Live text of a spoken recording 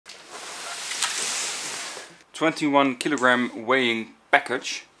21 kilogram weighing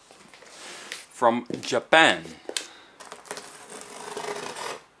package from Japan.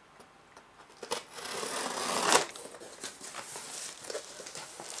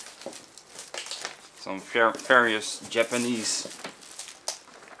 Some various Japanese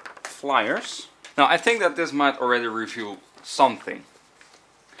flyers. Now I think that this might already reveal something.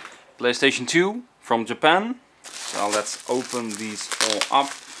 PlayStation 2 from Japan. So let's open these all up.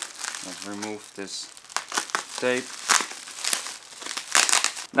 Let's remove this tape.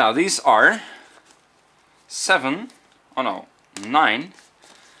 Now these are 9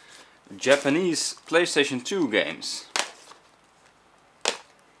 Japanese PlayStation 2 games.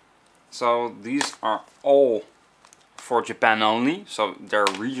 So these are all for Japan only, so they're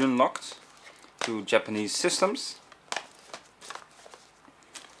region locked to Japanese systems.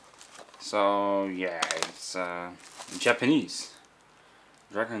 So yeah, it's Japanese.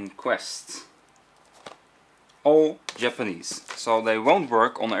 Dragon Quest. All Japanese. So they won't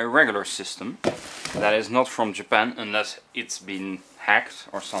work on a regular system that is not from Japan unless it's been hacked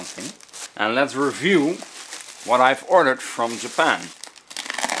or something. And let's review what I've ordered from Japan.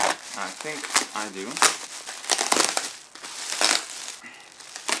 I think I do.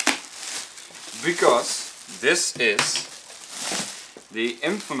 Because this is the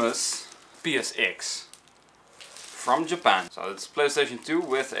infamous PSX from Japan. So it's PlayStation 2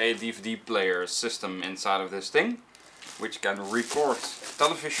 with a DVD player system inside of this thing, which can record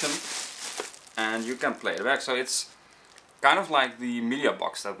television and you can play it back. So it's kind of like the media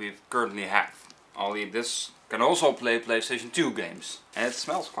box that we currently have. Only this can also play PlayStation 2 games. And it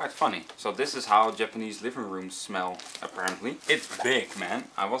smells quite funny. So this is how Japanese living rooms smell, apparently. It's big, man.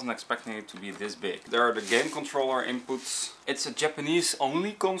 I wasn't expecting it to be this big. There are the game controller inputs. It's a Japanese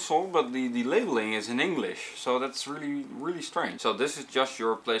only console, but the labeling is in English. So that's really strange. So this is just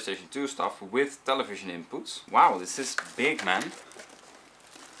your PlayStation 2 stuff with television inputs. Wow, this is big, man.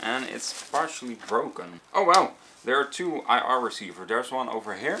 And it's partially broken. Oh wow, there are two IR receivers. There's one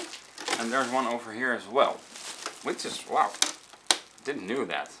over here and there's one over here as well. Which is, wow, didn't know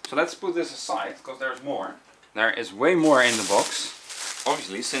that. So let's put this aside, because there's more. There is way more in the box.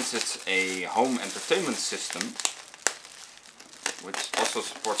 Obviously, since it's a home entertainment system, which also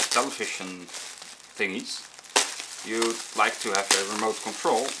supports television thingies, you'd like to have a remote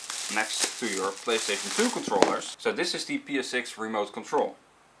control next to your PlayStation 2 controllers. So this is the PSX remote control.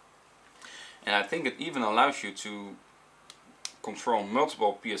 And I think it even allows you to control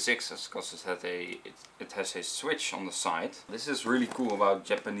multiple PSXs because it has a switch on the side. This is really cool about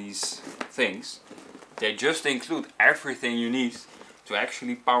Japanese things. They just include everything you need to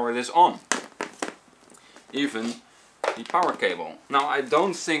actually power this on. Even the power cable. Now I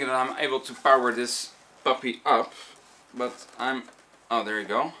don't think that I'm able to power this puppy up, but oh, there you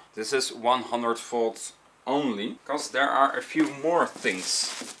go. This is 100 volts only, because there are a few more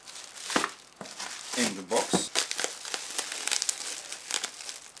things in the box.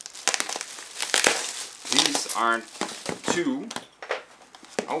 These are two.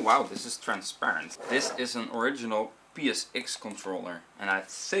 Oh wow, this is transparent. This is an original PSX controller, and I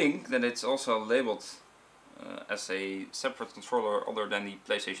think that it's also labeled as a separate controller other than the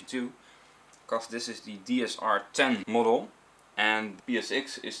PlayStation 2, because this is the DSR-10 model and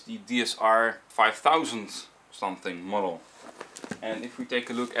PSX is the DSR 5000 something model. And if we take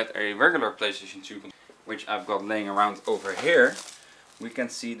a look at a regular PlayStation 2, which I've got laying around over here, we can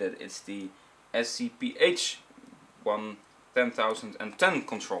see that it's the SCPH 10010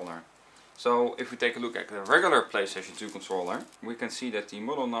 controller. So if we take a look at the regular PlayStation 2 controller, we can see that the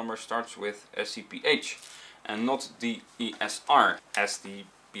model number starts with SCPH and not the ESR as the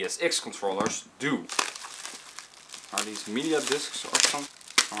PSX controllers do. Are these media discs or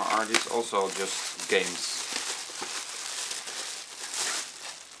something? Or are these also just games?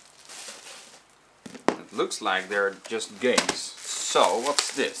 It looks like they're just games. So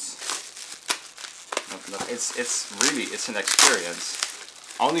what's this? Look, it's an experience.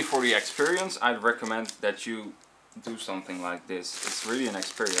 Only for the experience I'd recommend that you do something like this. It's really an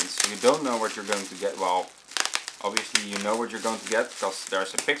experience. You don't know what you're going to get. Well, obviously you know what you're going to get because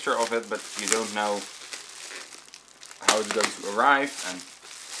there's a picture of it, but you don't know how it's going to arrive. And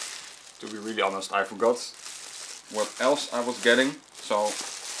to be really honest, I forgot what else I was getting. So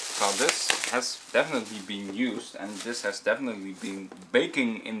this has definitely been used, and this has definitely been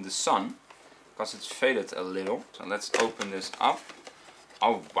baking in the sun because it's faded a little. So let's open this up.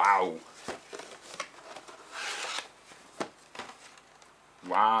 Oh wow!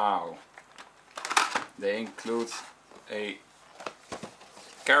 Wow! They include a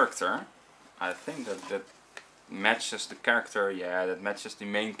character. I think that matches the character. Yeah, that matches the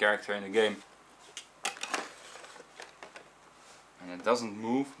main character in the game. And it doesn't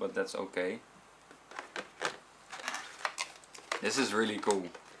move, but that's okay. This is really cool.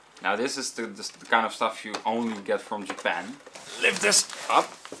 Now this is the kind of stuff you only get from Japan. Lift this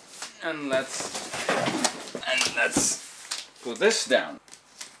up and let's put this down.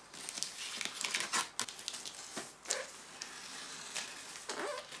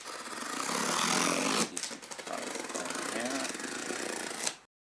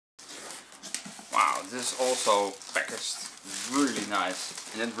 Wow, this is also packaged really nice.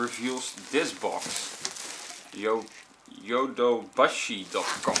 And it reveals this box.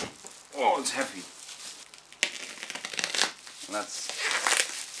 yodobashi.com. Oh, it's heavy. Let's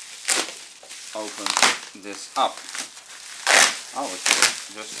open this up. Oh, we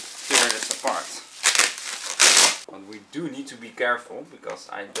should just tear this apart. But we do need to be careful, because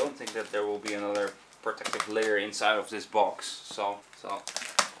I don't think that there will be another protective layer inside of this box. So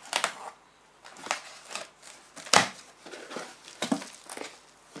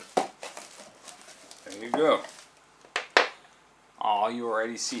there you go. Oh, you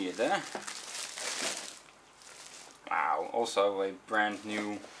already see it, eh? Wow, also a brand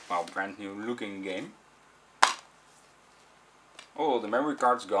new looking game. Oh, the memory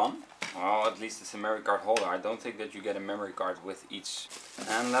card's gone. Well, at least it's a memory card holder. I don't think that you get a memory card with each.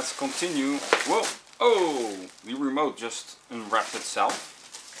 And let's continue. Whoa! Oh! The remote just unwrapped itself.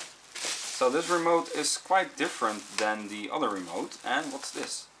 So this remote is quite different than the other remote. And what's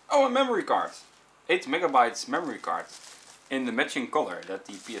this? Oh, a memory card! 8 megabytes memory card. In the matching color that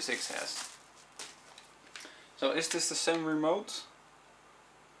the PSX has. So is this the same remote?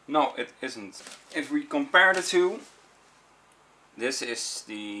 No, it isn't. If we compare the two, this is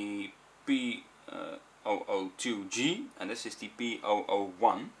the P002G and this is the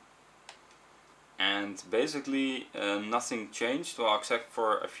P001. And basically nothing changed, well, except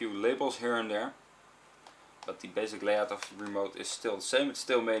for a few labels here and there. But the basic layout of the remote is still the same. It's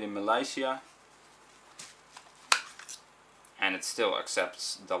still made in Malaysia. And it still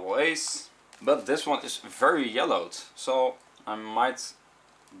accepts AA's. But this one is very yellowed, so I might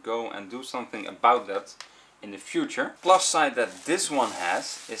go and do something about that in the future. Plus side that this one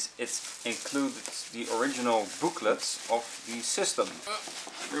has is it included the original booklets of the system.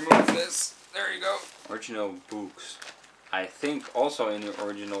 Remove this, there you go. Original books. I think also in the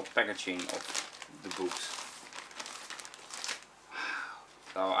original packaging of the books.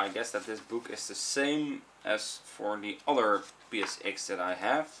 So I guess that this book is the same as for the other PSX that I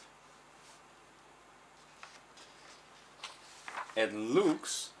have. It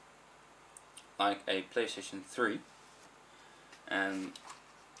looks like a PlayStation 3, and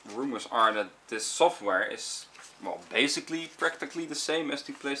rumors are that this software is, well, basically practically the same as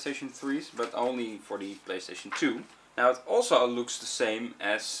the PlayStation 3's, but only for the PlayStation 2. Now it also looks the same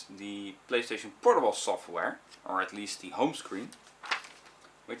as the PlayStation Portable software, or at least the home screen,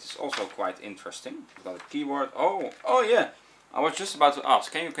 which is also quite interesting. We've got a keyboard. Oh yeah! I was just about to ask,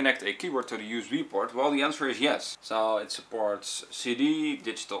 can you connect a keyboard to the USB port? Well, the answer is yes. So it supports CD,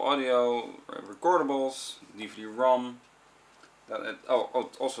 digital audio, recordables, DVD-ROM. It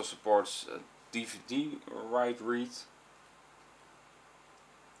also supports DVD write-read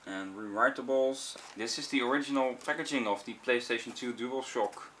and rewritables. This is the original packaging of the PlayStation 2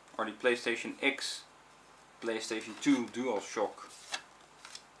 DualShock, or the PlayStation X PlayStation 2 DualShock.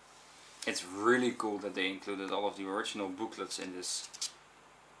 It's really cool that they included all of the original booklets in this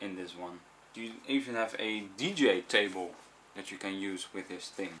one. You even have a DJ table that you can use with this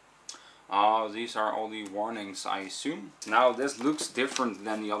thing. Oh, these are all the warnings, I assume. Now this looks different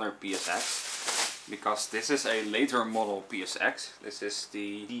than the other PSX, because this is a later model PSX. This is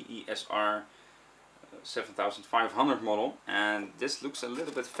the DESR 7500 model, and this looks a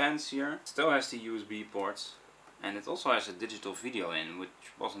little bit fancier. It still has the USB ports. And it also has a digital video in, which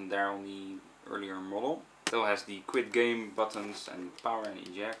wasn't there on the earlier model. It still has the quit game buttons and power and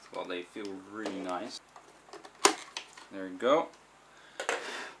eject. Well, they feel really nice. There you go.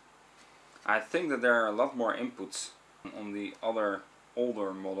 I think that there are a lot more inputs on the other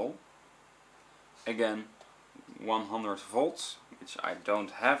older model. Again, 100 volts, which I don't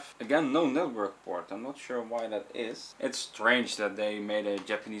have. Again, no network port. I'm not sure why that is. It's strange that they made a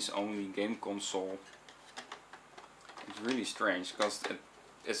Japanese only game console. It's really strange, because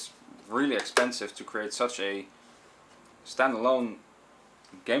it's really expensive to create such a standalone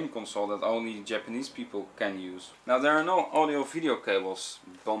game console that only Japanese people can use. Now there are no audio video cables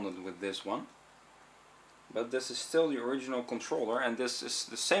bonded with this one, but this is still the original controller, and this is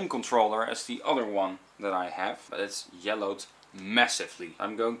the same controller as the other one that I have, but it's yellowed massively.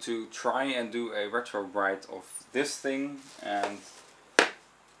 I'm going to try and do a retro bright of this thing, and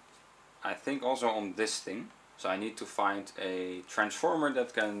I think also on this thing. So I need to find a transformer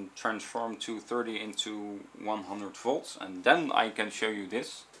that can transform 230 into 100 volts, and then I can show you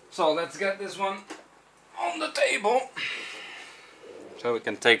this. So let's get this one on the table. So we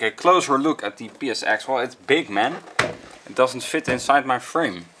can take a closer look at the PSX. Well, it's big, man. It doesn't fit inside my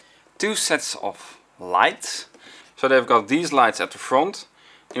frame. Two sets of lights. So they've got these lights at the front,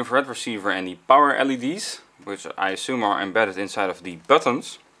 infrared receiver and the power LEDs, which I assume are embedded inside of the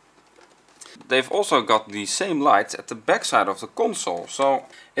buttons. They've also got the same lights at the back side of the console. So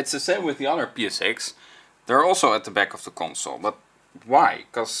it's the same with the other PSX. They're also at the back of the console. But why?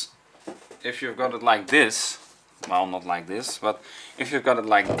 Because if you've got it like this, well, not like this, but if you've got it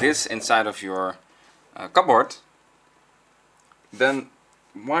like this inside of your cupboard, then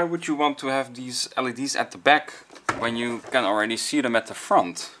why would you want to have these LEDs at the back when you can already see them at the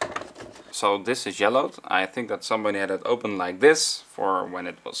front? So this is yellowed. I think that somebody had it open like this for when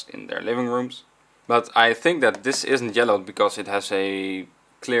it was in their living rooms. But I think that this isn't yellowed because it has a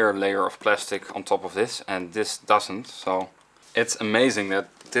clear layer of plastic on top of this and this doesn't. So it's amazing that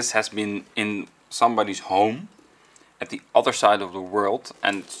this has been in somebody's home at the other side of the world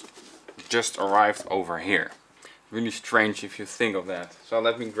and just arrived over here. Really strange if you think of that. So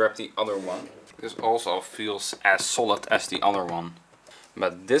let me grab the other one. This also feels as solid as the other one.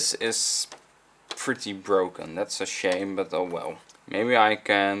 But this is pretty broken. That's a shame, but oh well. Maybe I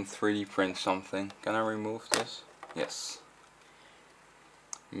can 3D print something. Can I remove this? Yes.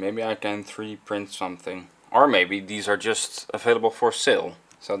 Maybe I can 3D print something. Or maybe these are just available for sale.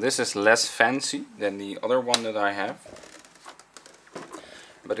 So this is less fancy than the other one that I have.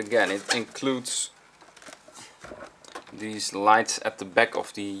 But again, it includes these lights at the back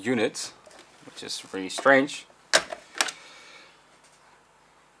of the unit, which is really strange.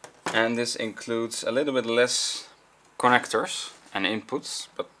 And this includes a little bit less connectors and inputs,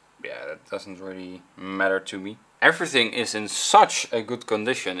 but yeah, that doesn't really matter to me. Everything is in such a good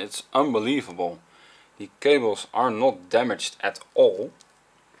condition, it's unbelievable. The cables are not damaged at all.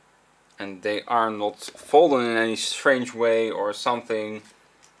 And they are not folded in any strange way or something.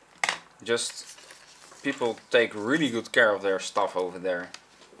 Just people take really good care of their stuff over there.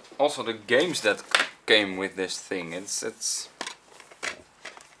 Also the games that came with this thing. It's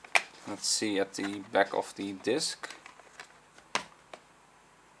let's see at the back of the disc.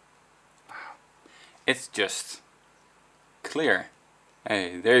 It's just clear.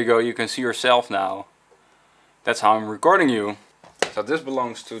 Hey, there you go, you can see yourself now. That's how I'm recording you. So this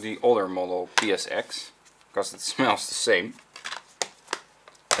belongs to the older model PSX, because it smells the same.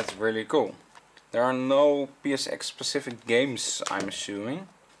 That's really cool. There are no PSX specific games, I'm assuming.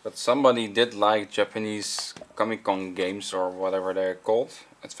 But somebody did like Japanese Comic-Con games or whatever they're called.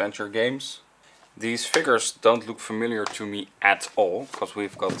 Adventure games. These figures don't look familiar to me at all, because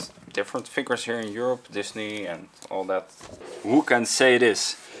we've got different figures here in Europe, Disney and all that. Who can say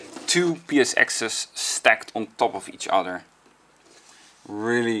this? Two PSXs stacked on top of each other.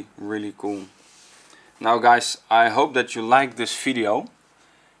 Really, really cool. Now guys, I hope that you like this video.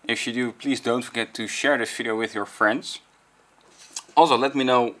 If you do, please don't forget to share this video with your friends. Also, let me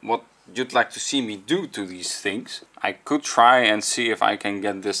know what you'd like to see me do to these things. I could try and see if I can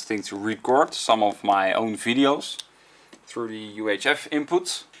get this thing to record some of my own videos through the UHF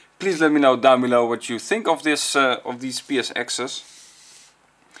inputs. Please let me know down below what you think of this, of these PSXs.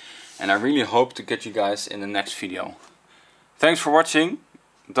 And I really hope to get you guys in the next video. Thanks for watching.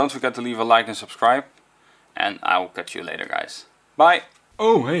 Don't forget to leave a like and subscribe. And I will catch you later, guys. Bye!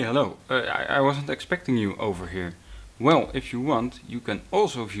 Oh, hey, hello. I wasn't expecting you over here. Well, if you want, you can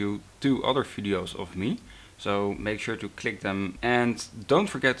also view 2 other videos of me. So make sure to click them. And don't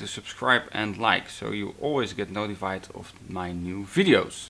forget to subscribe and like, so you always get notified of my new videos.